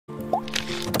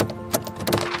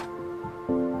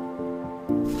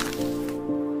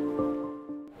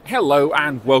Hello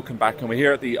and welcome back, and we're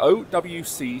here at the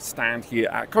OWC stand here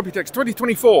at Computex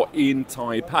 2024 in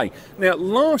Taipei. Now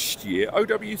last year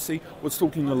OWC was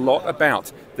talking a lot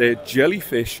about their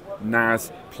Jellyfish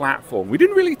NAS platform. We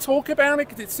didn't really talk about it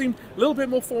because it seemed a little bit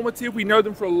more formative. We know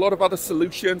them for a lot of other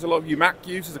solutions. A lot of you Mac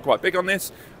users are quite big on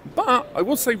this, but I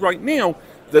will say right now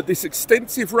that this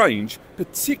extensive range,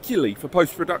 particularly for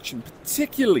post-production,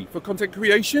 particularly for content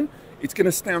creation, it's going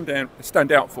to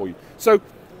stand out for you. So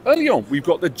early on, we've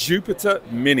got the Jupiter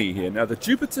Mini here. Now, the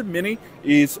Jupiter Mini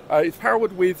is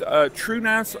powered with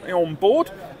TrueNAS on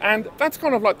board, and that's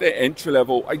kind of like their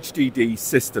entry-level HDD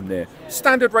system there.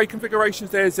 Standard RAID configurations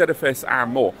there, ZFS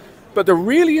and more. But the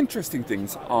really interesting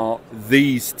things are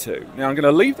these two. Now, I'm going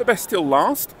to leave the best till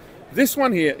last. This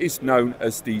one here is known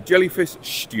as the Jellyfish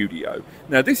Studio.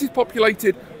 Now this is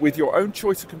populated with your own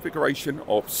choice of configuration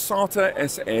of SATA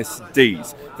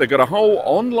SSDs. They've got a whole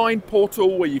online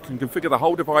portal where you can configure the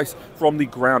whole device from the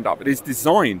ground up. It is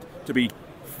designed to be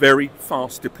very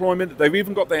fast deployment. They've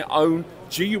even got their own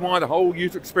GUI, the whole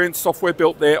user experience software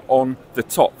built there on the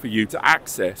top for you to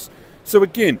access. So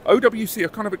again, OWC are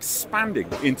kind of expanding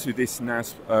into this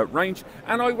NAS range,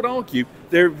 and I would argue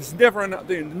there's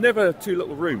never too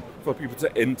little room for people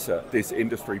to enter this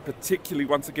industry, particularly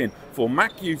once again for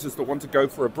Mac users that want to go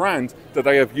for a brand that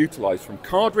they have utilized, from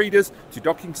card readers to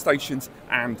docking stations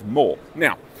and more.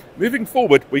 Now, moving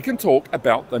forward, we can talk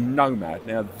about the Nomad.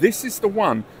 Now, this is the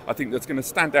one I think that's going to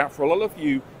stand out for a lot of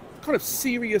you kind of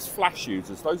serious flash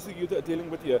users, those of you that are dealing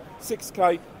with your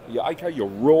 6K, your 8K, your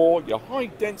RAW, your high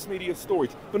dense media storage,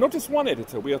 but not just one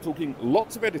editor. We are talking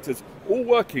lots of editors all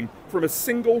working from a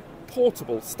single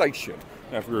portable station.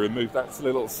 Now if we remove that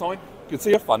little sign, you can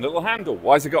see a fun little handle.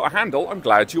 Why has it got a handle? I'm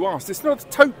glad you asked. It's not a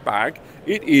tote bag,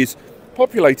 it is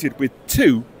populated with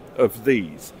two of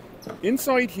these.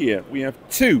 Inside here we have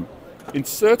two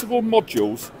insertable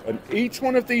modules, and each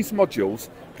one of these modules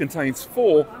contains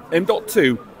 4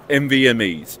 M.2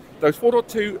 NVMEs. Those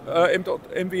 4.2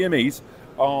 NVMEs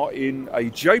are in a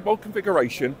JBOD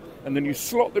configuration, and then you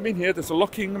slot them in here. There's a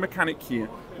locking mechanic here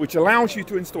which allows you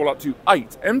to install up to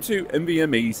 8 M.2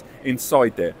 NVMEs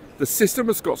inside there. The system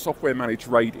has got software managed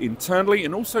RAID internally,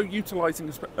 and also utilizing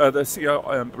the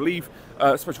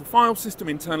special file system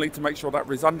internally to make sure that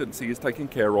redundancy is taken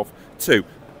care of too.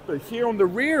 But here on the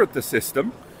rear of the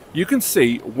system, you can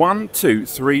see 1, 2,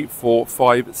 3, 4,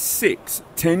 5, 6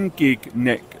 10 gig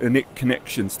NIC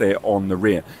connections there on the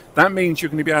rear. That means you're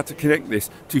going to be able to connect this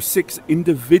to 6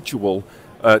 individual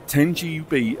 10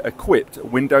 GB equipped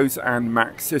Windows and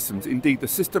Mac systems. Indeed, the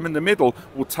system in the middle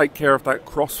will take care of that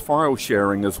cross-file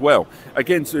sharing as well.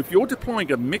 Again, so if you're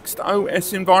deploying a mixed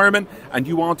OS environment and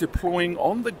you are deploying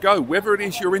on the go, whether it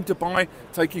is you're in Dubai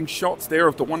taking shots there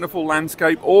of the wonderful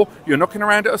landscape, or you're knocking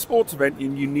around at a sports event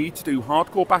and you need to do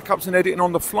hardcore backups and editing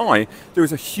on the fly, there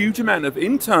is a huge amount of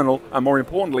internal and, more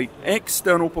importantly,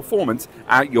 external performance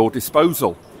at your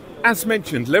disposal. As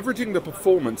mentioned, leveraging the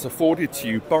performance afforded to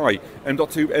you by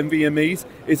M.2 NVMEs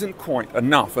isn't quite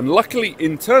enough, and luckily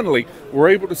internally we're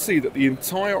able to see that the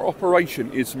entire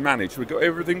operation is managed. We've got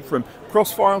everything from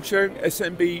cross-file sharing,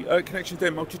 SMB connections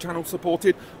there, multi-channel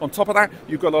supported. On top of that,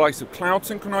 you've got the likes of cloud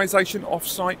synchronization,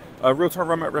 off-site, real-time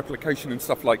remote replication and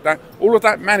stuff like that. All of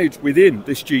that managed within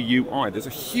this GUI. There's a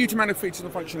huge amount of features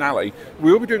and functionality.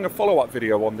 We will be doing a follow-up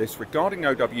video on this regarding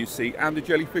OWC and the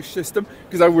Jellyfish system,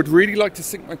 because I would really like to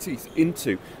sink my teeth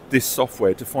into this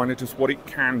software to find out just what it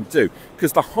can do,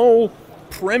 because the whole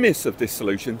premise of this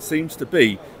solution seems to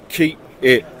be keep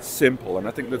it simple. And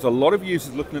I think there's a lot of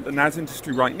users looking at the NAS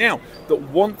industry right now that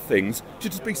want things to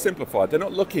just be simplified. They're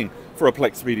not looking for a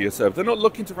Plex media server. They're not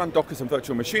looking to run Dockers and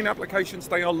virtual machine applications.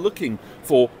 They are looking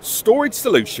for storage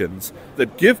solutions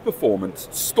that give performance,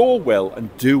 store well,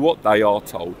 and do what they are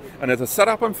told. And as a set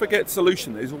up and forget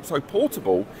solution that is also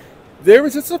portable, there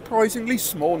is a surprisingly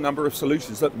small number of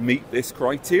solutions that meet this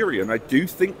criteria, and I do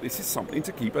think this is something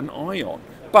to keep an eye on.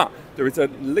 But there is a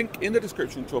link in the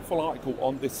description to a full article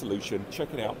on this solution.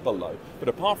 Check it out below. But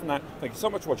apart from that, thank you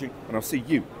so much for watching, and I'll see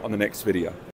you on the next video.